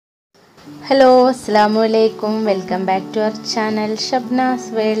Hello അസ്സലാമുഅലൈക്കും welcome back to our channel Shabnas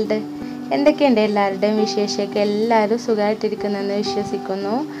world. എന്തൊക്കെയുണ്ട് എല്ലാവരുടെയും വിശേഷമൊക്കെ? എല്ലാവരും സുഖമായിട്ടിരിക്കുന്നെന്ന്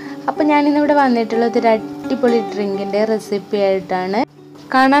വിശ്വസിക്കുന്നു. അപ്പോൾ ഞാനിന്നിവിടെ വന്നിട്ടുള്ളത് ഒരു അടിപൊളി ഡ്രിങ്കിൻ്റെ റെസിപ്പി ആയിട്ടാണ്.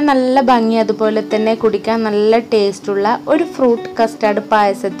 കാണാൻ നല്ല ഭംഗി, അതുപോലെ തന്നെ കുടിക്കാൻ നല്ല ടേസ്റ്റുള്ള ഒരു ഫ്രൂട്ട് കസ്റ്റാർഡ്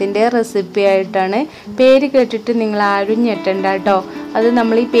പായസത്തിൻ്റെ റെസിപ്പി ആയിട്ടാണ്. പേര് കേട്ടിട്ട് നിങ്ങൾ ആരും ഞെട്ടണ്ട കേട്ടോ. അത്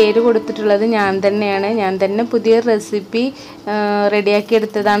നമ്മൾ ഈ പേര് കൊടുത്തിട്ടുള്ളത് ഞാൻ തന്നെയാണ്. ഞാൻ തന്നെ പുതിയ റെസിപ്പി റെഡിയാക്കി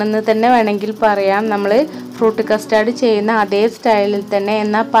എടുത്തതാണെന്ന് തന്നെ വേണമെങ്കിൽ പറയാം. നമ്മൾ ഫ്രൂട്ട് കസ്റ്റാർഡ് ചെയ്യുന്ന അതേ സ്റ്റൈലിൽ തന്നെ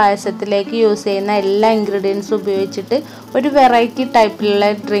എന്നാൽ പായസത്തിലേക്ക് യൂസ് ചെയ്യുന്ന എല്ലാ ഇൻഗ്രീഡിയൻസും ഉപയോഗിച്ചിട്ട് ഒരു വെറൈറ്റി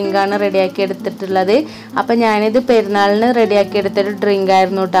ടൈപ്പിലുള്ള ഡ്രിങ്കാണ് റെഡിയാക്കി എടുത്തിട്ടുള്ളത്. അപ്പോൾ ഞാനിത് പെരുന്നാളിന് റെഡിയാക്കി എടുത്തൊരു ഡ്രിങ്ക്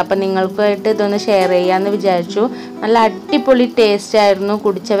ആയിരുന്നു കേട്ടോ. അപ്പോൾ നിങ്ങൾക്കായിട്ട് ഇതൊന്ന് ഷെയർ ചെയ്യാമെന്ന് വിചാരിച്ചു. നല്ല അടിപൊളി ടേസ്റ്റ് ആയിരുന്നു.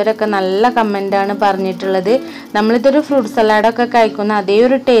 കുടിച്ചവരൊക്കെ നല്ല കമൻറ്റാണ് പറഞ്ഞിട്ടുള്ളത്. നമ്മളിതൊരു ഫ്രൂട്ട് സലാഡൊക്കെ കഴിക്കുന്ന അതേ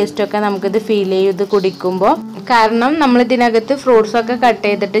ഒരു ടേസ്റ്റൊക്കെ നമുക്കിത് ഫീൽ ചെയ്യും ഇത് കുടിക്കുമ്പോൾ. കാരണം നമ്മളിതിനകത്ത് ഫ്രൂട്ട്സൊക്കെ കട്ട്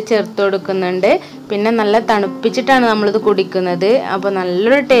ചെയ്തിട്ട് ചേർത്ത് കൊടുക്കുന്നുണ്ട്. പിന്നെ നല്ല തണുപ്പിച്ചിട്ടാണ് നമ്മളിത് കുടിക്കുന്നത്. അപ്പോൾ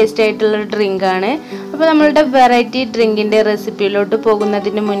നല്ലൊരു ടേസ്റ്റ് ആയിട്ടുള്ളൊരു ഡ്രിങ്കാണ്. അപ്പോൾ നമ്മളുടെ വെറൈറ്റി ഡ്രിങ്കിൻ്റെ റെസിപ്പിയിലോട്ട്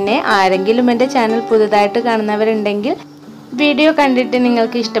പോകുന്നതിന് മുന്നേ ആരെങ്കിലും എൻ്റെ ചാനൽ പുതുതായിട്ട് കാണുന്നവരുണ്ടെങ്കിൽ വീഡിയോ കണ്ടിട്ട്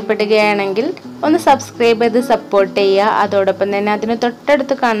നിങ്ങൾക്ക് ഇഷ്ടപ്പെടുകയാണെങ്കിൽ ഒന്ന് സബ്സ്ക്രൈബ് ചെയ്ത് സപ്പോർട്ട് ചെയ്യുക. അതോടൊപ്പം തന്നെ അതിന്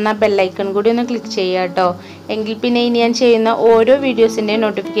തൊട്ടടുത്ത് കാണുന്ന ബെല്ലൈക്കൺ കൂടി ഒന്ന് ക്ലിക്ക് ചെയ്യുക കേട്ടോ. എങ്കിൽ പിന്നെ ഇനി ഞാൻ ചെയ്യുന്ന ഓരോ വീഡിയോസിൻ്റെയും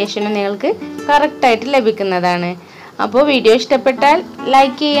നോട്ടിഫിക്കേഷനും നിങ്ങൾക്ക് കറക്റ്റായിട്ട് ലഭിക്കുന്നതാണ്. അപ്പോൾ വീഡിയോ ഇഷ്ടപ്പെട്ടാൽ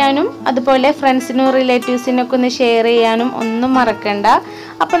ലൈക്ക് ചെയ്യാനും അതുപോലെ ഫ്രണ്ട്സിനും റിലേറ്റീവ്സിനൊക്കെ ഒന്ന് ഷെയർ ചെയ്യാനും ഒന്നും മറക്കണ്ട.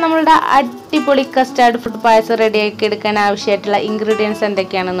 അപ്പോൾ നമ്മളുടെ അടിപൊളി കസ്റ്റാർഡ് ഫ്രൂട്ട് പായസം റെഡിയാക്കി എടുക്കാൻ ആവശ്യമായിട്ടുള്ള ഇൻഗ്രീഡിയൻസ്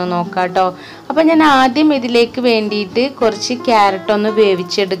എന്തൊക്കെയാണെന്ന് നോക്കാം കേട്ടോ. അപ്പോൾ ഞാൻ ആദ്യം ഇതിലേക്ക് വേണ്ടിയിട്ട് കുറച്ച് ക്യാരറ്റ് ഒന്ന്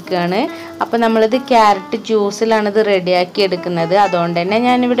വേവിച്ചെടുക്കുകയാണ്. അപ്പോൾ നമ്മളിത് ക്യാരറ്റ് ജ്യൂസിലാണ് ഇത് റെഡിയാക്കി എടുക്കുന്നത്. അതുകൊണ്ട് തന്നെ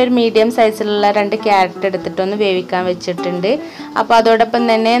ഞാനിവിടെ ഒരു മീഡിയം സൈസിലുള്ള 2 ക്യാരറ്റ് എടുത്തിട്ടൊന്ന് വേവിക്കാൻ വെച്ചിട്ടുണ്ട്. അപ്പോൾ അതോടൊപ്പം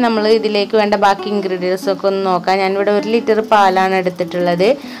തന്നെ നമ്മൾ ഇതിലേക്ക് വേണ്ട ബാക്കി ഇൻഗ്രീഡിയൻസ് ഒക്കെ ഒന്ന് നോക്കാം. ഞാനിവിടെ 1 ലിറ്റർ പാലാണ് എടുത്തിട്ടുള്ളത്.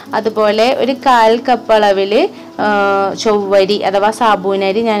 അതുപോലെ ഒരു 1/4 കപ്പ് അളവിൽ ചൊവ്വരി അഥവാ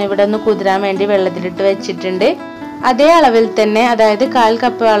സാബൂനരി ഞാനിവിടെ ഒന്ന് കുതിരാൻ വേണ്ടി വെള്ളത്തിലിട്ട് വെച്ചിട്ടുണ്ട്. അതേ അളവിൽ തന്നെ, അതായത് 1/4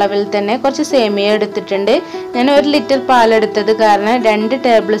 കപ്പ് അളവിൽ തന്നെ കുറച്ച് സേമിയ എടുത്തിട്ടുണ്ട്. ഞാൻ 1 ലിറ്റർ പാലെടുത്തത് കാരണം 2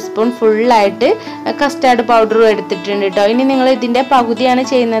 ടേബിൾ സ്പൂൺ ഫുള്ളായിട്ട് കസ്റ്റാർഡ് പൗഡറും എടുത്തിട്ടുണ്ട് കേട്ടോ. ഇനി നിങ്ങൾ ഇതിൻ്റെ പകുതിയാണ്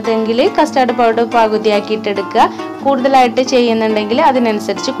ചെയ്യുന്നതെങ്കിൽ കസ്റ്റാർഡ് പൗഡർ പകുതിയാക്കിയിട്ട് എടുക്കുക. കൂടുതലായിട്ട് ചെയ്യുന്നുണ്ടെങ്കിൽ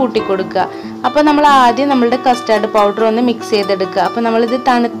അതിനനുസരിച്ച് കൂട്ടിക്കൊടുക്കുക. അപ്പോൾ നമ്മൾ ആദ്യം നമ്മളുടെ കസ്റ്റാർഡ് പൗഡർ ഒന്ന് മിക്സ് ചെയ്തെടുക്കുക. അപ്പോൾ നമ്മളിത്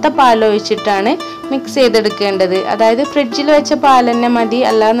തണുത്ത പാലൊഴിച്ചിട്ടാണ് മിക്സ് ചെയ്തെടുക്കേണ്ടത്. അതായത് ഫ്രിഡ്ജിൽ വെച്ച പാൽ തന്നെ മതി.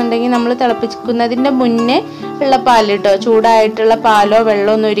 അല്ലാന്നുണ്ടെങ്കിൽ നമ്മൾ തിളപ്പിക്കുന്നതിൻ്റെ മുന്നേ ഉള്ള പാൽ കേട്ടോ. ചൂടായിട്ടുള്ള പാലോ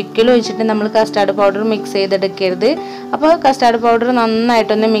വെള്ളമോ ഒന്നും ഒരിക്കലും ഒഴിച്ചിട്ട് നമ്മൾ കസ്റ്റാർഡ് പൗഡർ മിക്സ് ചെയ്തെടുക്കരുത്. അപ്പോൾ കസ്റ്റാർഡ് പൗഡർ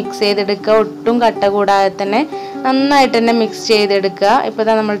നന്നായിട്ടൊന്ന് മിക്സ് ചെയ്തെടുക്കുക. ഒട്ടും കട്ട കൂടാതെ തന്നെ നന്നായിട്ട് തന്നെ മിക്സ് ചെയ്തെടുക്കുക. ഇപ്പോൾ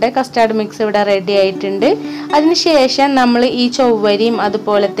നമ്മളുടെ കസ്റ്റാർഡ് മിക്സ് ഇവിടെ റെഡി ആയിട്ടുണ്ട്. അതിനുശേഷം നമ്മൾ ഈ ചൊവ്വരിയും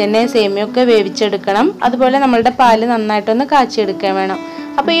അതുപോലെ തന്നെ സേമിയൊക്കെ വേവിച്ചെടുക്കണം. അതുപോലെ നമ്മളുടെ പാല് നന്നായിട്ടൊന്ന് കാച്ചിയെടുക്കാൻ വേണം.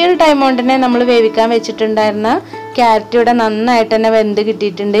 അപ്പോൾ ഈ ഒരു ടൈം കൊണ്ട് തന്നെ നമ്മൾ വേവിക്കാൻ വെച്ചിട്ടുണ്ടായിരുന്ന ക്യാരറ്റ് ഇവിടെ നന്നായിട്ട് തന്നെ വെന്ത്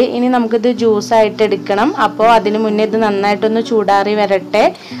കിട്ടിയിട്ടുണ്ട്. ഇനി നമുക്കിത് ജ്യൂസായിട്ട് എടുക്കണം. അപ്പോൾ അതിന് മുന്നേ ഇത് നന്നായിട്ടൊന്ന് ചൂടാറി വരട്ടെ.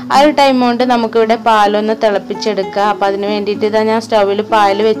 ആ ഒരു ടൈം കൊണ്ട് നമുക്കിവിടെ പാലൊന്ന് തിളപ്പിച്ചെടുക്കുക. അപ്പോൾ അതിന് വേണ്ടിയിട്ട് ഇതാ ഞാൻ സ്റ്റൗവിൽ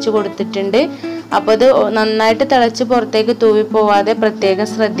പാല് വെച്ച് കൊടുത്തിട്ടുണ്ട്. അപ്പോൾ ഇത് നന്നായിട്ട് തിളച്ച് പുറത്തേക്ക് തൂവി പോവാതെ പ്രത്യേകം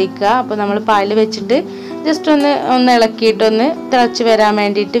ശ്രദ്ധിക്കുക. അപ്പോൾ നമ്മൾ പാല് വെച്ചിട്ട് ജസ്റ്റ് ഒന്ന് ഇളക്കിയിട്ടൊന്ന് തിളച്ച് വരാൻ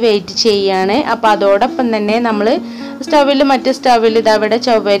വേണ്ടിയിട്ട് വെയിറ്റ് ചെയ്യാണ്. അപ്പോൾ അതോടൊപ്പം തന്നെ നമ്മൾ മറ്റ് സ്റ്റൗവിൽ ഇതവിടെ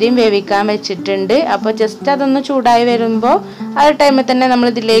ചൊവ്വരിയും വേവിക്കാൻ വെച്ചിട്ടുണ്ട്. അപ്പോൾ ജസ്റ്റ് അതൊന്ന് ചൂടായി വരുമ്പോൾ ആ ഒരു ടൈമിൽ തന്നെ നമ്മൾ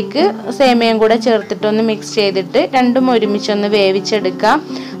ഇതിലേക്ക് സേമിയയും കൂടെ ചേർത്തിട്ടൊന്ന് മിക്സ് ചെയ്തിട്ട് രണ്ടും ഒരുമിച്ചൊന്ന് വേവിച്ചെടുക്കാം.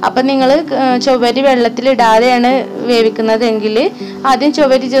 അപ്പം നിങ്ങൾ ചൊവ്വരി വെള്ളത്തിലിടാതെയാണ് വേവിക്കുന്നതെങ്കിൽ ആദ്യം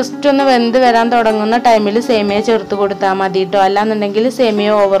ചൊവ്വരി ജസ്റ്റ് ഒന്ന് വെന്ത് വരാൻ തുടങ്ങുന്ന ടൈമിൽ സേമിയ ചേർത്ത് കൊടുത്താൽ മതി കേട്ടോ. അല്ലാന്നുണ്ടെങ്കിൽ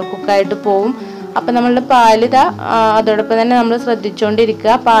സേമിയ ഓവർ കുക്കായിട്ട് പോവും. അപ്പം നമ്മളുടെ പാലിതാ അതോടൊപ്പം തന്നെ നമ്മൾ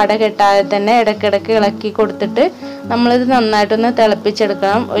ശ്രദ്ധിച്ചുകൊണ്ടിരിക്കുക. പാട കെട്ടാതെ തന്നെ ഇടയ്ക്കിടയ്ക്ക് ഇളക്കി കൊടുത്തിട്ട് നമ്മളിത് നന്നായിട്ടൊന്ന്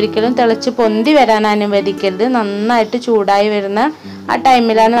തിളപ്പിച്ചെടുക്കണം. ഒരിക്കലും തിളച്ച് പൊന്തി വരാൻ അനുവദിക്കരുത്. നന്നായിട്ട് ചൂടായി വരുന്ന ആ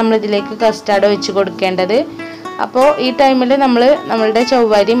ടൈമിലാണ് നമ്മളിതിലേക്ക് കസ്റ്റാർഡ് ഒഴിച്ച് കൊടുക്കേണ്ടത്. അപ്പോൾ ഈ ടൈമിൽ നമ്മളുടെ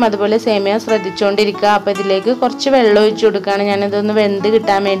ചൊവ്വരിയും അതുപോലെ സേമിയ ശ്രദ്ധിച്ചുകൊണ്ടിരിക്കുക. അപ്പോൾ ഇതിലേക്ക് കുറച്ച് വെള്ളം ഒഴിച്ച് കൊടുക്കുകയാണ് ഞാനിതൊന്ന് വെന്ത്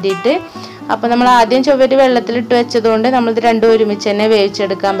കിട്ടാൻ വേണ്ടിയിട്ട്. അപ്പോൾ നമ്മൾ ആദ്യം ചൊവ്വരി വെള്ളത്തിലിട്ട് വെച്ചതുകൊണ്ട് നമ്മളിത് രണ്ടും ഒരുമിച്ച് തന്നെ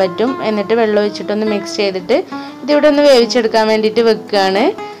വേവിച്ചെടുക്കാൻ പറ്റും. എന്നിട്ട് വെള്ളം ഒഴിച്ചിട്ടൊന്ന് മിക്സ് ചെയ്തിട്ട് ഇതിവിടെ ഒന്ന് വേവിച്ചെടുക്കാൻ വേണ്ടിയിട്ട് വെക്കുകയാണ്.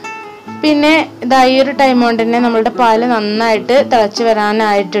 പിന്നെ ഇതാ ഈ ഒരു ടൈം കൊണ്ട് തന്നെ നമ്മളുടെ പാല് നന്നായിട്ട് തിളച്ച്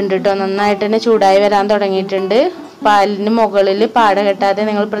വരാനായിട്ടുണ്ട് കേട്ടോ. നന്നായിട്ട് തന്നെ ചൂടായി വരാൻ തുടങ്ങിയിട്ടുണ്ട്. പാലിന് മുകളിൽ പാട കെട്ടാതെ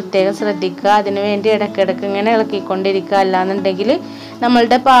നിങ്ങൾ പ്രത്യേകം ശ്രദ്ധിക്കുക. അതിന് വേണ്ടി ഇടയ്ക്കിടയ്ക്ക് ഇങ്ങനെ ഇളക്കിക്കൊണ്ടിരിക്കുക. അല്ലാന്നുണ്ടെങ്കിൽ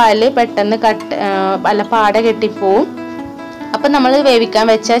നമ്മളുടെ പാല് പെട്ടെന്ന് പാട കെട്ടിപ്പോവും. അപ്പം നമ്മൾ വേവിക്കാൻ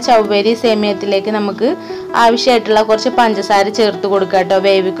വെച്ച ചൊവ്വരി സേമിയത്തിലേക്ക് നമുക്ക് ആവശ്യമായിട്ടുള്ള കുറച്ച് പഞ്ചസാര ചേർത്ത് കൊടുക്കുക കേട്ടോ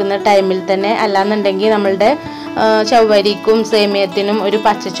വേവിക്കുന്ന ടൈമിൽ തന്നെ. അല്ലാന്നുണ്ടെങ്കിൽ നമ്മളുടെ ചൊവ്വരിക്കും സേമിയത്തിനും ഒരു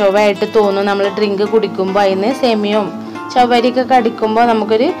പച്ചച്ചൊവ്വയായിട്ട് തോന്നും. നമ്മൾ ഡ്രിങ്ക് കുടിക്കുമ്പോൾ അതിന് സേമിയവും ചവ്വരിയൊക്കെ കടിക്കുമ്പോൾ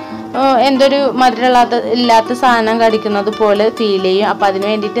നമുക്കൊരു എന്തൊരു മധുരമില്ലാത്ത സാധനം കടിക്കുന്നത് പോലെ ഫീൽ ചെയ്യും. അപ്പോൾ അതിന്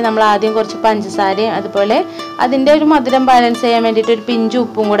വേണ്ടിയിട്ട് നമ്മൾ ആദ്യം കുറച്ച് പഞ്ചസാരയും അതുപോലെ അതിൻ്റെ ഒരു മധുരം ബാലൻസ് ചെയ്യാൻ വേണ്ടിയിട്ട് ഒരു പിഞ്ച്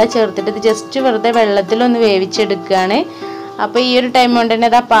ഉപ്പും കൂടെ ചേർത്തിട്ട് ഇത് ജസ്റ്റ് വെറുതെ വെള്ളത്തിലൊന്ന് വേവിച്ചെടുക്കുകയാണ്. അപ്പോൾ ഈ ഒരു ടൈം കൊണ്ട് തന്നെ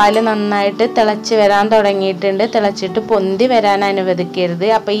ആ പാല് നന്നായിട്ട് തിളച്ച് വരാൻ തുടങ്ങിയിട്ടുണ്ട്. തിളച്ചിട്ട് പൊന്തി വരാൻ അനുവദിക്കരുത്.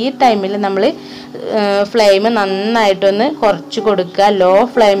 അപ്പോൾ ഈ ടൈമിൽ നമ്മൾ ഫ്ലെയിം നന്നായിട്ടൊന്ന് കുറച്ച് കൊടുക്കുക. ലോ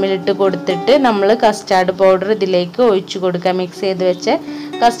ഫ്ലെയിമിലിട്ട് കൊടുത്തിട്ട് നമ്മൾ കസ്റ്റാർഡ് പൗഡർ ഇതിലേക്ക് ഒഴിച്ചു കൊടുക്കുക. മിക്സ് ചെയ്ത് വെച്ച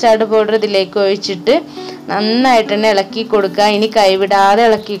കസ്റ്റാർഡ് പൗഡർ ഇതിലേക്ക് ഒഴിച്ചിട്ട് നന്നായിട്ട് തന്നെ ഇളക്കി കൊടുക്കുക. ഇനി കൈവിടാതെ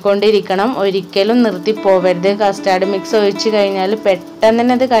ഇളക്കിക്കൊണ്ടിരിക്കണം, ഒരിക്കലും നിർത്തി പോവരുത്. കസ്റ്റാർഡ് മിക്സ് ഒഴിച്ച് കഴിഞ്ഞാൽ പെട്ടെന്ന്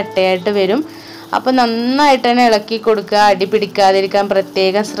തന്നെ അത് കട്ടയായിട്ട് വരും. അപ്പോൾ നന്നായിട്ട് തന്നെ ഇളക്കി കൊടുക്കുക, അടി പിടിക്കാതിരിക്കാൻ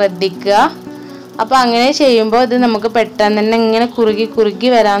പ്രത്യേകം ശ്രദ്ധിക്കുക. അപ്പോൾ അങ്ങനെ ചെയ്യുമ്പോൾ ഇത് നമുക്ക് പെട്ടെന്ന് തന്നെ ഇങ്ങനെ കുറുകി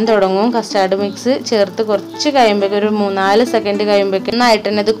വരാൻ തുടങ്ങും. കസ്റ്റാർഡ് മിക്സ് ചേർത്ത് കുറച്ച് കഴിയുമ്പോഴേക്കും ഒരു 3-4 സെക്കൻഡ് കഴിയുമ്പോഴേക്കും നന്നായിട്ട്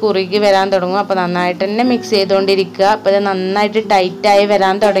തന്നെ ഇത് കുറുകി വരാൻ തുടങ്ങും. അപ്പോൾ നന്നായിട്ട് തന്നെ മിക്സ് ചെയ്തുകൊണ്ടിരിക്കുക. അപ്പോൾ ഇത് നന്നായിട്ട് ടൈറ്റായി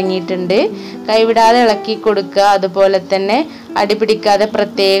വരാൻ തുടങ്ങിയിട്ടുണ്ട്. കൈവിടാതെ ഇളക്കി കൊടുക്കുക, അതുപോലെ തന്നെ അടി പിടിക്കാതെ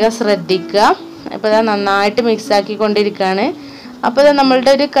പ്രത്യേകം ശ്രദ്ധിക്കുക. അപ്പോൾ ഇത് നന്നായിട്ട് മിക്സ് ആക്കിക്കൊണ്ടിരിക്കുകയാണ്. അപ്പോൾ ഇത്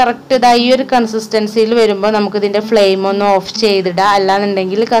നമ്മളുടെ ഒരു കറക്റ്റ് ഈ ഒരു കൺസിസ്റ്റൻസിയിൽ വരുമ്പോൾ നമുക്കിതിൻ്റെ ഫ്ലെയിം ഒന്ന് ഓഫ് ചെയ്തിടാം.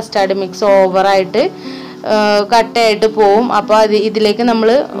 അല്ലാന്നുണ്ടെങ്കിൽ കസ്റ്റാർഡ് മിക്സ് ഓവറായിട്ട് കട്ടയായിട്ട് പോവും. അപ്പോൾ ഇതിലേക്ക് നമ്മൾ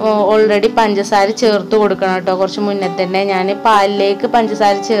ഓൾറെഡി പഞ്ചസാര ചേർത്ത് കൊടുക്കണം കേട്ടോ. കുറച്ച് മുന്നേ തന്നെ ഞാൻ പാലിലേക്ക്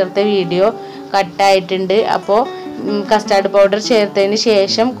പഞ്ചസാര ചേർത്ത വീഡിയോ കട്ടായിട്ടുണ്ട്. അപ്പോൾ കസ്റ്റാർഡ് പൗഡർ ചേർത്തതിന്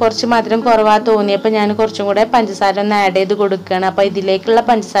ശേഷം കുറച്ച് മധുരം കുറവാ തോന്നിയപ്പോൾ ഞാൻ കുറച്ചും കൂടെ പഞ്ചസാര ഒന്ന് ആഡ് ചെയ്ത് കൊടുക്കുകയാണ്. അപ്പോൾ ഇതിലേക്കുള്ള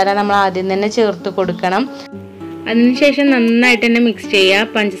പഞ്ചസാര നമ്മൾ ആദ്യം തന്നെ ചേർത്ത് കൊടുക്കണം. അതിനുശേഷം നന്നായിട്ട് തന്നെ മിക്സ് ചെയ്യുക.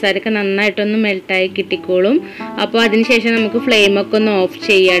 പഞ്ചസാരയൊക്കെ നന്നായിട്ടൊന്ന് മെൽട്ടായി കിട്ടിക്കോളും. അപ്പോൾ അതിനുശേഷം നമുക്ക് ഫ്ലെയിമൊക്കെ ഒന്ന് ഓഫ്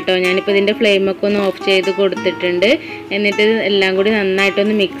ചെയ്യാം കേട്ടോ. ഞാനിപ്പോൾ ഇതിൻ്റെ ഫ്ലെയിമൊക്കെ ഒന്ന് ഓഫ് ചെയ്ത് കൊടുത്തിട്ടുണ്ട്. എന്നിട്ട് എല്ലാം കൂടി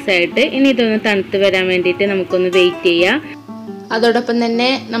നന്നായിട്ടൊന്ന് മിക്സ് ആയിട്ട് ഇനി ഇതൊന്ന് തണുത്ത് വരാൻ വേണ്ടിയിട്ട് നമുക്കൊന്ന് വെയിറ്റ് ചെയ്യാം. അതോടൊപ്പം തന്നെ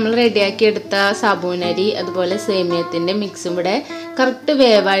നമ്മൾ റെഡിയാക്കി എടുത്ത സാബൂനരി അതുപോലെ സേമിയത്തിൻ്റെ മിക്സും ഇവിടെ കറക്റ്റ്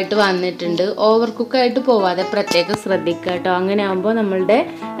വേവായിട്ട് വന്നിട്ടുണ്ട്. ഓവർ കുക്കായിട്ട് പോവാതെ പ്രത്യേകം ശ്രദ്ധിക്കുക കേട്ടോ. അങ്ങനെ ആകുമ്പോൾ നമ്മളുടെ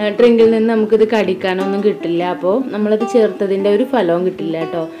ഡ്രിങ്കിൽ നിന്ന് നമുക്കിത് കടിക്കാനൊന്നും കിട്ടില്ല. അപ്പോൾ നമ്മളത് ചേർത്തതിൻ്റെ ഒരു ഫലവും കിട്ടില്ല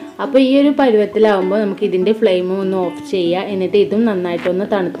കേട്ടോ. അപ്പോൾ ഈ ഒരു പരുവത്തിലാവുമ്പോൾ നമുക്ക് ഇതിൻ്റെ ഫ്ലെയിമും ഒന്ന് ഓഫ് ചെയ്യുക. എന്നിട്ട് ഇതും നന്നായിട്ടൊന്ന്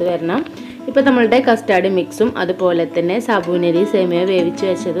തണുത്ത് വരണം. ഇപ്പോൾ നമ്മളുടെ കസ്റ്റാർഡ് മിക്സും അതുപോലെ തന്നെ സാബൂനരി സേമിയ വേവിച്ച്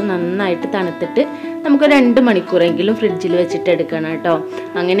വെച്ചതും നന്നായിട്ട് തണുത്തിട്ട് നമുക്ക് 2 മണിക്കൂറെങ്കിലും ഫ്രിഡ്ജിൽ വെച്ചിട്ട് എടുക്കണം കേട്ടോ.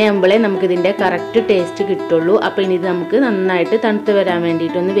 അങ്ങനെ ആകുമ്പോഴേ നമുക്കിതിൻ്റെ കറക്റ്റ് ടേസ്റ്റ് കിട്ടുള്ളൂ. അപ്പോൾ ഇനി ഇത് നമുക്ക് നന്നായിട്ട് തണുത്ത് വരാൻ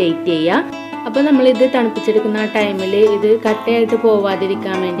വേണ്ടിയിട്ടൊന്ന് വെയിറ്റ് ചെയ്യാം. അപ്പോൾ നമ്മളിത് തണുപ്പിച്ചെടുക്കുന്ന ആ ടൈമിൽ ഇത് കട്ടയായിട്ട്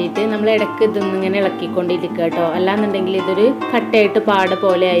പോവാതിരിക്കാൻ വേണ്ടിയിട്ട് നമ്മൾ ഇടയ്ക്ക് ഇതൊന്നും ഇങ്ങനെ ഇളക്കിക്കൊണ്ടിരിക്കുക കേട്ടോ. അല്ലാന്നുണ്ടെങ്കിൽ ഇതൊരു കട്ടയായിട്ട് പാട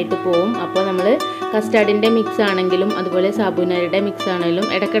പോലെ ആയിട്ട് പോവും. അപ്പോൾ നമ്മൾ കസ്റ്റാർഡിൻ്റെ മിക്സ് ആണെങ്കിലും അതുപോലെ സാബൂനരിയുടെ മിക്സ് ആണെങ്കിലും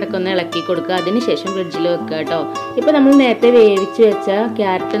ഇടയ്ക്കിടയ്ക്കൊന്ന് ഇളക്കി കൊടുക്കുക. അതിനുശേഷം ഫ്രിഡ്ജിൽ വെക്കുക കേട്ടോ. ഇപ്പോൾ നമ്മൾ നേരത്തെ വേവിച്ച് വെച്ച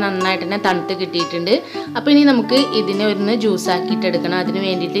ക്യാരറ്റ് നന്നായിട്ട് തന്നെ തണുത്ത് കിട്ടിയിട്ടുണ്ട്. അപ്പോൾ ഇനി നമുക്ക് ഇതിനെ ഒന്ന് ജ്യൂസ് ആക്കിയിട്ട് എടുക്കണം. അതിന്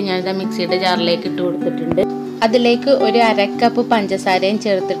വേണ്ടിയിട്ട് ഞാനിത് മിക്സിയുടെ ജാറിലേക്ക് ഇട്ട് കൊടുത്തിട്ടുണ്ട്. അതിലേക്ക് ഒരു 1/2 കപ്പ് പഞ്ചസാരയും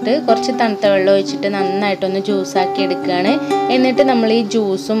ചേർത്തിട്ട് കുറച്ച് തണുത്ത വെള്ളം ഒഴിച്ചിട്ട് നന്നായിട്ടൊന്ന് ജ്യൂസാക്കി എടുക്കുകയാണ്. എന്നിട്ട് നമ്മൾ ഈ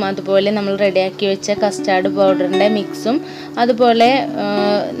ജ്യൂസും അതുപോലെ നമ്മൾ റെഡിയാക്കി വെച്ച കസ്റ്റാർഡ് പൗഡറിൻ്റെ മിക്സും അതുപോലെ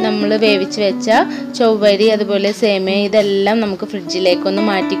നമ്മൾ വേവിച്ച് വെച്ച ചൊവ്വരി അതുപോലെ സേമിയ ഇതെല്ലാം നമുക്ക് ഫ്രിഡ്ജിലേക്കൊന്ന്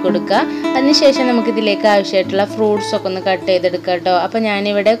മാറ്റി കൊടുക്കുക. അതിനുശേഷം നമുക്കിതിലേക്ക് ആവശ്യമായിട്ടുള്ള ഫ്രൂട്ട്സൊക്കെ ഒന്ന് കട്ട് ചെയ്തെടുക്കാം കേട്ടോ. അപ്പോൾ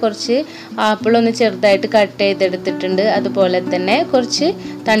ഞാനിവിടെ കുറച്ച് ആപ്പിളൊന്ന് ചെറുതായിട്ട് കട്ട് ചെയ്തെടുത്തിട്ടുണ്ട്. അതുപോലെ തന്നെ കുറച്ച്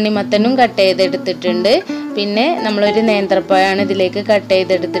തണ്ണിമത്തനും കട്ട് ചെയ്തെടുത്തിട്ടുണ്ട്. പിന്നെ നമ്മളൊരു നേന്ത്രപ്പഴമാണ് ഇതിലേക്ക് കട്ട്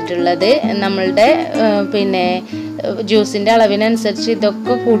ചെയ്തെടുത്തിട്ടുള്ളത്. നമ്മളുടെ പിന്നെ ജ്യൂസിൻ്റെ അളവിനനുസരിച്ച്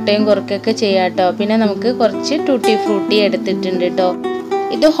ഇതൊക്കെ കൂട്ടുകയും കുറയ്ക്കുകയൊക്കെ ചെയ്യാം കേട്ടോ. പിന്നെ നമുക്ക് കുറച്ച് ടൂട്ടി ഫ്രൂട്ടി എടുത്തിട്ടുണ്ട് കേട്ടോ.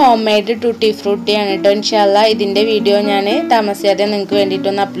 ഇത് ഹോം മെയ്ഡ് ടൂട്ടി ഫ്രൂട്ടിയാണ് കേട്ടോ. ഇൻഷാല്ലാ ഇതിൻ്റെ വീഡിയോ ഞാൻ താമസിയാതെ നിങ്ങൾക്ക്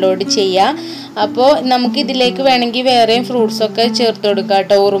വേണ്ടിയിട്ടൊന്ന് അപ്ലോഡ് ചെയ്യാം. അപ്പോൾ നമുക്ക് ഇതിലേക്ക് വേണമെങ്കിൽ വേറെയും ഫ്രൂട്ട്സൊക്കെ ചേർത്ത് കൊടുക്കാം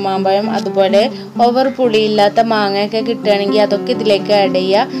കേട്ടോ. ഉറുമാമ്പഴം അതുപോലെ ഓവർ പുളിയില്ലാത്ത മാങ്ങയൊക്കെ കിട്ടുകയാണെങ്കിൽ അതൊക്കെ ഇതിലേക്ക് ആഡ്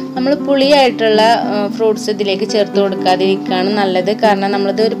ചെയ്യുക. നമ്മൾ പുളിയായിട്ടുള്ള ഫ്രൂട്ട്സ് ഇതിലേക്ക് ചേർത്ത് കൊടുക്കാതിരിക്കുകയാണ് നല്ലത്. കാരണം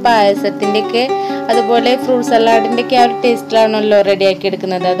നമ്മളത് ഒരു പായസത്തിൻ്റെയൊക്കെ അതുപോലെ ഫ്രൂട്ട് സലാഡിൻ്റെയൊക്കെ ആ ഒരു ടേസ്റ്റിലാണല്ലോ റെഡിയാക്കി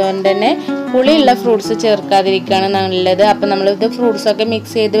എടുക്കുന്നത്. അതുകൊണ്ട് തന്നെ പുളിയുള്ള ഫ്രൂട്ട്സ് ചേർക്കാതിരിക്കുകയാണ് നല്ലത്. അപ്പോൾ നമ്മളിത് ഫ്രൂട്ട്സൊക്കെ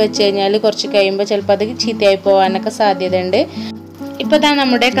മിക്സ് ചെയ്ത് വെച്ച് കഴിഞ്ഞാൽ കുറച്ച് കഴിയുമ്പോൾ ചിലപ്പോൾ അത് ചീത്തയായി പോകാനൊക്കെ സാധ്യതയുണ്ട്. ഇപ്പോൾ ഇതാ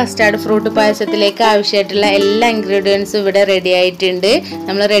നമ്മുടെ കസ്റ്റാർഡ് ഫ്രൂട്ട് പായസത്തിലേക്ക് ആവശ്യമായിട്ടുള്ള എല്ലാ ഇൻഗ്രീഡിയൻസും ഇവിടെ റെഡി ആയിട്ടുണ്ട്.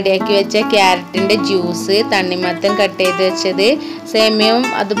 നമ്മൾ റെഡിയാക്കി വെച്ച ക്യാരറ്റിൻ്റെ ജ്യൂസ്, തണ്ണിമത്തൻ കട്ട് ചെയ്ത് വെച്ചത്, സേമിയവും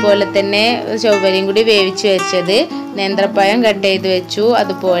അതുപോലെ തന്നെ ചൊവ്വരിയും കൂടി വേവിച്ച് വെച്ചത്, നേന്ത്രപ്പഴം കട്ട് ചെയ്ത് വെച്ചു,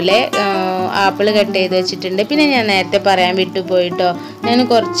 അതുപോലെ ആപ്പിൾ കട്ട് ചെയ്ത് വെച്ചിട്ടുണ്ട്. പിന്നെ ഞാൻ നേരത്തെ പറയാൻ വിട്ടുപോയിട്ടോ, ഞാൻ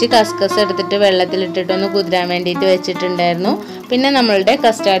കുറച്ച് കസ്കസ് എടുത്തിട്ട് വെള്ളത്തിലിട്ടിട്ടൊന്ന് കുതിരാൻ വേണ്ടിയിട്ട് വെച്ചിട്ടുണ്ടായിരുന്നു. പിന്നെ നമ്മളുടെ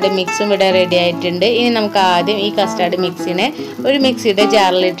കസ്റ്റാർഡ് മിക്സും ഇവിടെ റെഡി ആയിട്ടുണ്ട്. ഇനി നമുക്ക് ആദ്യം ഈ കസ്റ്റാർഡ് മിക്സിനെ ഒരു മിക്സിയുടെ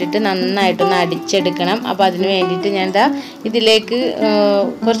ജാറിലിട്ടിട്ട് നന്നായിട്ടൊന്ന് അടിച്ചെടുക്കണം. അപ്പോൾ അതിന് വേണ്ടിയിട്ട് ഞാൻ ഇതിലേക്ക്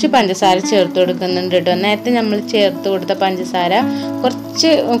കുറച്ച് പഞ്ചസാര ചേർത്ത് കൊടുക്കുന്നുണ്ട് കേട്ടോ. നേരത്തെ നമ്മൾ ചേർത്ത് കൊടുത്ത പഞ്ചസാര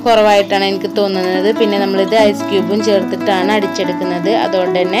കുറച്ച് കുറവായിട്ടാണ് എനിക്ക് തോന്നുന്നത്. പിന്നെ നമ്മളിത് ഐസ് ക്യൂബും ചേർത്തിട്ടാണ് അടിച്ചെടുക്കുന്നത്.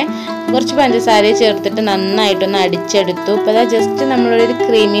 അതുകൊണ്ട് തന്നെ കുറച്ച് പഞ്ചസാര ചേർത്തിട്ട് നന്നായിട്ടൊന്ന് അടിച്ചെടുത്തു. അപ്പോൾ ജസ്റ്റ് നമ്മളൊരു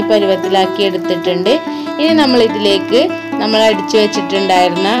ക്രീമി പരുവത്തിലാക്കി എടുത്തിട്ടുണ്ട്. ഇനി നമ്മളിതിലേക്ക് നമ്മൾ അടിച്ചു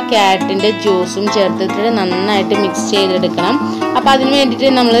വെച്ചിട്ടുണ്ടായിരുന്ന ക്യാരറ്റിൻ്റെ ജ്യൂസും ചേർത്തിട്ട് നന്നായിട്ട് മിക്സ് ചെയ്തെടുക്കണം. അപ്പോൾ അതിന് വേണ്ടിയിട്ട്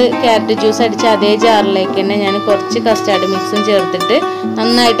നമ്മൾ ക്യാരറ്റ് ജ്യൂസ് അടിച്ച അതേ ജാറിലേക്ക് തന്നെ ഞാൻ കുറച്ച് കസ്റ്റാർഡ് മിക്സും ചേർത്തിട്ട്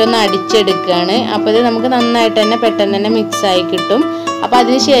നന്നായിട്ടൊന്ന് അടിച്ചെടുക്കുകയാണ്. അപ്പോൾ ഇത് നമുക്ക് നന്നായിട്ട് തന്നെ പെട്ടെന്ന് തന്നെ മിക്സായി കിട്ടും. അപ്പോൾ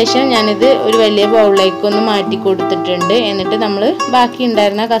അതിന് ശേഷം ഞാനിത് ഒരു വലിയ ബൗളിലേക്ക് ഒന്ന് മാറ്റി കൊടുത്തിട്ടുണ്ട്. എന്നിട്ട് നമ്മൾ ബാക്കി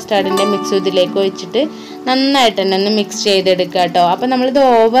ഉണ്ടായിരുന്ന കസ്റ്റാർഡിൻ്റെ മിക്സ് ഇതിലേക്ക് ഒഴിച്ചിട്ട് നന്നായിട്ട് തന്നെ ഒന്ന് മിക്സ് ചെയ്തെടുക്കുക കേട്ടോ. അപ്പോൾ നമ്മളിത്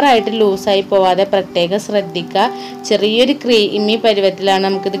ഓവറായിട്ട് ലൂസായി പോവാതെ പ്രത്യേകം ശ്രദ്ധിക്കുക. ചെറിയൊരു ക്രീമി പരുവത്തിലാണ്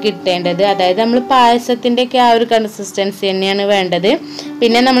നമുക്കിത് കിട്ടേണ്ടത്. അതായത് നമ്മൾ പായസത്തിൻ്റെയൊക്കെ ആ ഒരു കൺസിസ്റ്റൻസി തന്നെയാണ് വേണ്ടത്.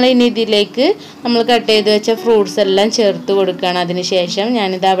 പിന്നെ നമ്മൾ ഇനി ഇതിലേക്ക് നമ്മൾ കട്ട് ചെയ്ത് വെച്ച ഫ്രൂട്ട്സ് എല്ലാം ചേർത്ത് കൊടുക്കുകയാണ്. അതിനുശേഷം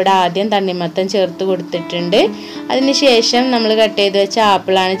ഞാനിത് അവിടെ ആദ്യം തണ്ണിമത്തൻ ചേർത്ത് കൊടുത്തിട്ടുണ്ട്. അതിനുശേഷം നമ്മൾ കട്ട് ചെയ്ത് വെച്ച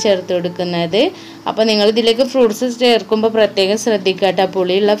ആപ്പിളാണ് ചേർത്ത് കൊടുക്കുന്നത്. അപ്പോൾ നിങ്ങൾ ഇതിലേക്ക് ഫ്രൂട്ട്സ് ചേർക്കുമ്പോൾ പ്രത്യേകം ശ്രദ്ധിക്കുക കേട്ടോ.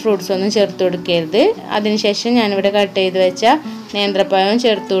 പുളിയുള്ള ഫ്രൂട്ട്സ് ഒന്നും ചേർത്ത് കൊടുക്കരുത്. അതിനുശേഷം ഞാനിവിടെ കട്ട് ചെയ്ത് വെച്ച നേന്ത്രപ്പഴവും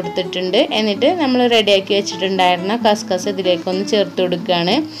ചേർത്ത് കൊടുത്തിട്ടുണ്ട്. എന്നിട്ട് നമ്മൾ റെഡിയാക്കി വെച്ചിട്ടുണ്ടായിരുന്ന കസ്കസ് ഇതിലേക്കൊന്ന് ചേർത്ത്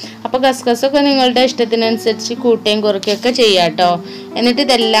കൊടുക്കുകയാണ്. അപ്പോൾ കസ്കസൊക്കെ നിങ്ങളുടെ ഇഷ്ടത്തിനനുസരിച്ച് കൂട്ടുകയും കുറയ്ക്കുകയൊക്കെ ചെയ്യാം കേട്ടോ. എന്നിട്ട്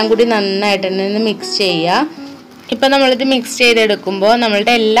ഇതെല്ലാം കൂടി നന്നായിട്ട് തന്നെ ഒന്ന് മിക്സ് ചെയ്യുക. ഇപ്പോൾ നമ്മളിത് മിക്സ് ചെയ്തെടുക്കുമ്പോൾ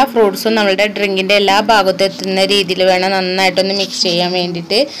നമ്മളുടെ എല്ലാ ഫ്രൂട്ട്സും നമ്മളുടെ ഡ്രിങ്കിൻ്റെ എല്ലാ ഭാഗത്തും എത്തുന്ന രീതിയിൽ വേണം നന്നായിട്ടൊന്ന് മിക്സ് ചെയ്യാൻ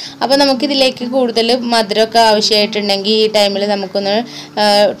വേണ്ടിയിട്ട്. അപ്പോൾ നമുക്കിതിലേക്ക് കൂടുതൽ മധുരമൊക്കെ ആവശ്യമായിട്ടുണ്ടെങ്കിൽ ഈ ടൈമിൽ നമുക്കൊന്ന്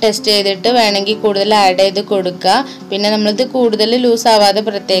ടെസ്റ്റ് ചെയ്തിട്ട് വേണമെങ്കിൽ കൂടുതൽ ആഡ് ചെയ്ത് കൊടുക്കുക. പിന്നെ നമ്മളിത് കൂടുതൽ ലൂസ് ആവാതെ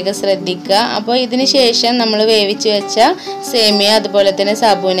പ്രത്യേകം ശ്രദ്ധിക്കുക. അപ്പോൾ ഇതിന് ശേഷം നമ്മൾ വേവിച്ച് വെച്ച സേമിയ അതുപോലെ തന്നെ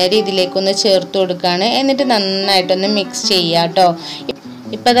സാബൂനരി ഇതിലേക്കൊന്ന് ചേർത്ത് കൊടുക്കുകയാണ്. എന്നിട്ട് നന്നായിട്ടൊന്ന് മിക്സ് ചെയ്യുക കേട്ടോ.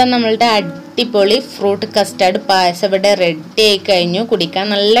 ഇപ്പോൾ ഇതാ നമ്മളുടെ അടിപൊളി ഫ്രൂട്ട് കസ്റ്റാർഡ് പായസം ഇവിടെ റെഡി ആയി കഴിഞ്ഞു. കുടിക്കാൻ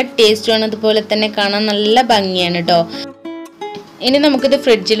നല്ല ടേസ്റ്റുമാണ്, അതുപോലെ തന്നെ കാണാൻ നല്ല ഭംഗിയാണ് കേട്ടോ. ഇനി നമുക്കിത്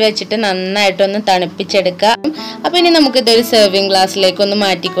ഫ്രിഡ്ജിൽ വെച്ചിട്ട് നന്നായിട്ടൊന്ന് തണുപ്പിച്ചെടുക്കാം. അപ്പോൾ ഇനി നമുക്കിതൊരു സെർവിങ് ഗ്ലാസ്സിലേക്കൊന്ന്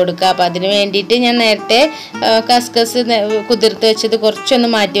മാറ്റി കൊടുക്കാം. അപ്പോൾ അതിന് വേണ്ടിയിട്ട് ഞാൻ നേരത്തെ കസ്കസ് കുതിർത്ത് വെച്ചത് കുറച്ചൊന്ന്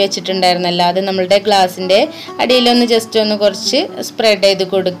മാറ്റി വെച്ചിട്ടുണ്ടായിരുന്നല്ലോ. അത് നമ്മളുടെ ഗ്ലാസിൻ്റെ അടിയിലൊന്ന് ജസ്റ്റ് ഒന്ന് കുറച്ച് സ്പ്രെഡ് ചെയ്ത്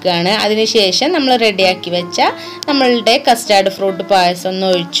കൊടുക്കുകയാണ്. അതിനുശേഷം നമ്മൾ റെഡിയാക്കി വെച്ച നമ്മളുടെ കസ്റ്റാർഡ് ഫ്രൂട്ട് പായസം ഒന്ന്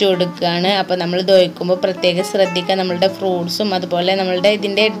ഒഴിച്ചു കൊടുക്കുകയാണ്. അപ്പോൾ നമ്മൾ ഇത് ഒഴിക്കുമ്പോൾ പ്രത്യേകം ശ്രദ്ധിക്കുക. നമ്മളുടെ ഫ്രൂട്ട്സും അതുപോലെ നമ്മളുടെ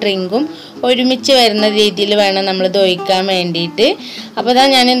ഇതിൻ്റെ ഡ്രിങ്കും ഒരുമിച്ച് വരുന്ന രീതിയിൽ വേണം നമ്മളിത് ഒഴിക്കാൻ വേണ്ടിയിട്ട്. അപ്പോൾ ഇതാ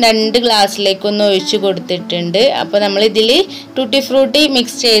ഞാൻ 2 ഗ്ലാസ്സിലേക്കൊന്ന് ഒഴിച്ച് കൊടുത്തിട്ടുണ്ട്. അപ്പോൾ നമ്മളിതിൽ ടൂട്ടി ഫ്രൂട്ടി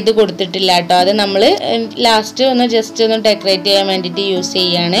മിക്സ് ചെയ്ത് കൊടുത്തിട്ടില്ല കേട്ടോ. അത് നമ്മൾ ലാസ്റ്റ് ഒന്ന് ജസ്റ്റ് ഒന്ന് ഡെക്കറേറ്റ് ചെയ്യാൻ വേണ്ടിയിട്ട് യൂസ്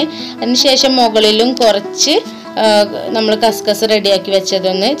ചെയ്യാണ്. അതിനുശേഷം മുകളിലും കുറച്ച് നമ്മൾ കസ്കസ് റെഡിയാക്കി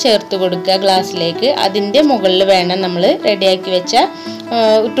വെച്ചതൊന്ന് ചേർത്ത് കൊടുക്കുക ഗ്ലാസ്സിലേക്ക്. അതിൻ്റെ മുകളിൽ വേണം നമ്മൾ റെഡിയാക്കി വെച്ച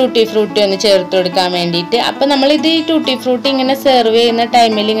ടൂട്ടി ഫ്രൂട്ടി ഒന്ന് ചേർത്ത് കൊടുക്കാൻ വേണ്ടിയിട്ട്. അപ്പോൾ നമ്മളിത് ഈ ടൂട്ടി ഫ്രൂട്ടി ഇങ്ങനെ സെർവ് ചെയ്യുന്ന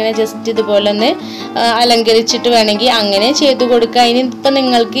ടൈമിൽ ഇങ്ങനെ ജസ്റ്റ് ഇതുപോലെ ഒന്ന് അലങ്കരിച്ചിട്ട് വേണമെങ്കിൽ അങ്ങനെ ചെയ്ത് കൊടുക്കുക. ഇനിയിപ്പോൾ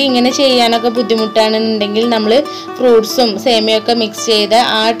നിങ്ങൾക്ക് ഇങ്ങനെ ചെയ്യാനൊക്കെ ബുദ്ധിമുട്ടാണെന്നുണ്ടെങ്കിൽ നമ്മൾ ഫ്രൂട്ട്സും സേമിയൊക്കെ മിക്സ് ചെയ്ത്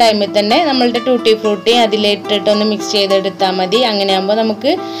ആ ടൈമിൽ തന്നെ നമ്മളുടെ ടൂട്ടി ഫ്രൂട്ടി അതിലിട്ടിട്ടൊന്ന് മിക്സ് ചെയ്തെടുത്താൽ മതി. അങ്ങനെയാകുമ്പോൾ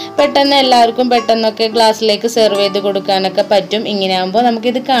നമുക്ക് പെട്ടെന്ന് എല്ലാവർക്കും പെട്ടെന്നൊക്കെ ഗ്ലാസ്സിലേക്ക് സെർവ് ചെയ്ത് കൊടുക്കാനൊക്കെ പറ്റും. ഇങ്ങനെയാകുമ്പോൾ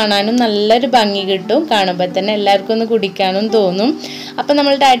നമുക്കിത് കാണാനും നല്ലൊരു ഭംഗി കിട്ടും. കാണുമ്പോൾ തന്നെ എല്ലാവർക്കും ഒന്ന് കുടിക്കാനും തോന്നും. അപ്പോൾ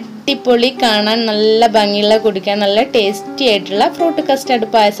നമ്മളുടെ അടിപൊളി കാണാൻ നല്ല ഭംഗിയുള്ള കുടിക്കാൻ നല്ല ടേസ്റ്റി ആയിട്ടുള്ള ഫ്രൂട്ട് കസ്റ്റാർഡ്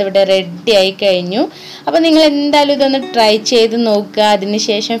പായസം ഇവിടെ റെഡി ആയി കഴിഞ്ഞു. അപ്പോൾ നിങ്ങൾ എന്തായാലും ഇതൊന്ന് ട്രൈ ചെയ്ത് നോക്കുക.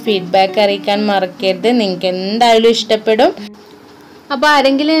 അതിനുശേഷം ഫീഡ്ബാക്ക് അറിയിക്കാൻ മറക്കരുത്. നിങ്ങൾക്ക് എന്തായാലും ഇഷ്ടപ്പെടും. അപ്പോൾ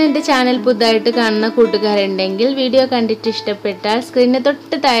ആരെങ്കിലും എൻ്റെ ചാനൽ പുതുതായിട്ട് കാണുന്ന കൂട്ടുകാരുണ്ടെങ്കിൽ വീഡിയോ കണ്ടിട്ട് ഇഷ്ടപ്പെട്ടാൽ സ്ക്രീനിന്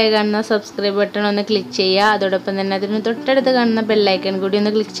തൊട്ട് താഴെ കാണുന്ന സബ്സ്ക്രൈബ് ബട്ടൺ ഒന്ന് ക്ലിക്ക് ചെയ്യുക. അതോടൊപ്പം തന്നെ അതിന് തൊട്ടടുത്ത് കാണുന്ന ബെല്ലൈക്കൺ കൂടി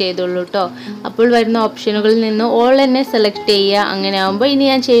ഒന്ന് ക്ലിക്ക് ചെയ്തോളൂ കേട്ടോ. അപ്പോൾ വരുന്ന ഓപ്ഷനുകളിൽ നിന്ന് ഓൾ തന്നെ സെലക്ട് ചെയ്യുക. അങ്ങനെ ആകുമ്പോൾ ഇനി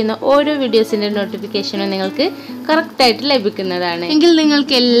ഞാൻ ചെയ്യുന്ന ഓരോ വീഡിയോസിൻ്റെ നോട്ടിഫിക്കേഷനും നിങ്ങൾക്ക് കറക്റ്റായിട്ട് ലഭിക്കുന്നതാണ്. എങ്കിൽ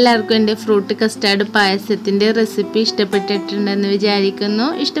നിങ്ങൾക്ക് എല്ലാവർക്കും എൻ്റെ ഫ്രൂട്ട് കസ്റ്റാർഡ് പായസത്തിൻ്റെ റെസിപ്പി ഇഷ്ടപ്പെട്ടിട്ടുണ്ടെന്ന് വിചാരിക്കുന്നു.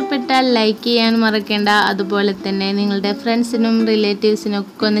 ഇഷ്ടപ്പെട്ടാൽ ലൈക്ക് ചെയ്യാൻ മറക്കേണ്ട. അതുപോലെ തന്നെ നിങ്ങളുടെ ഫ്രണ്ട്സിനും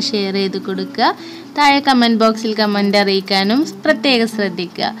റിലേറ്റീവ്സിനൊക്കെ ഒന്ന് ഷെയർ ചെയ്ത് കൊടുക്കുക. താഴെ കമൻറ്റ് ബോക്സിൽ കമൻറ്റ് അറിയിക്കാനും പ്രത്യേകം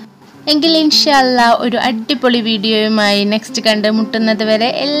ശ്രദ്ധിക്കുക. എങ്കിൽ ഇൻഷാ അല്ലാഹ് ഒരു അടിപൊളി വീഡിയോയുമായി നെക്സ്റ്റ് കണ്ടുമുട്ടുന്നത് വരെ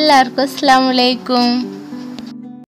എല്ലാവർക്കും അസ്സലാമു അലൈക്കും.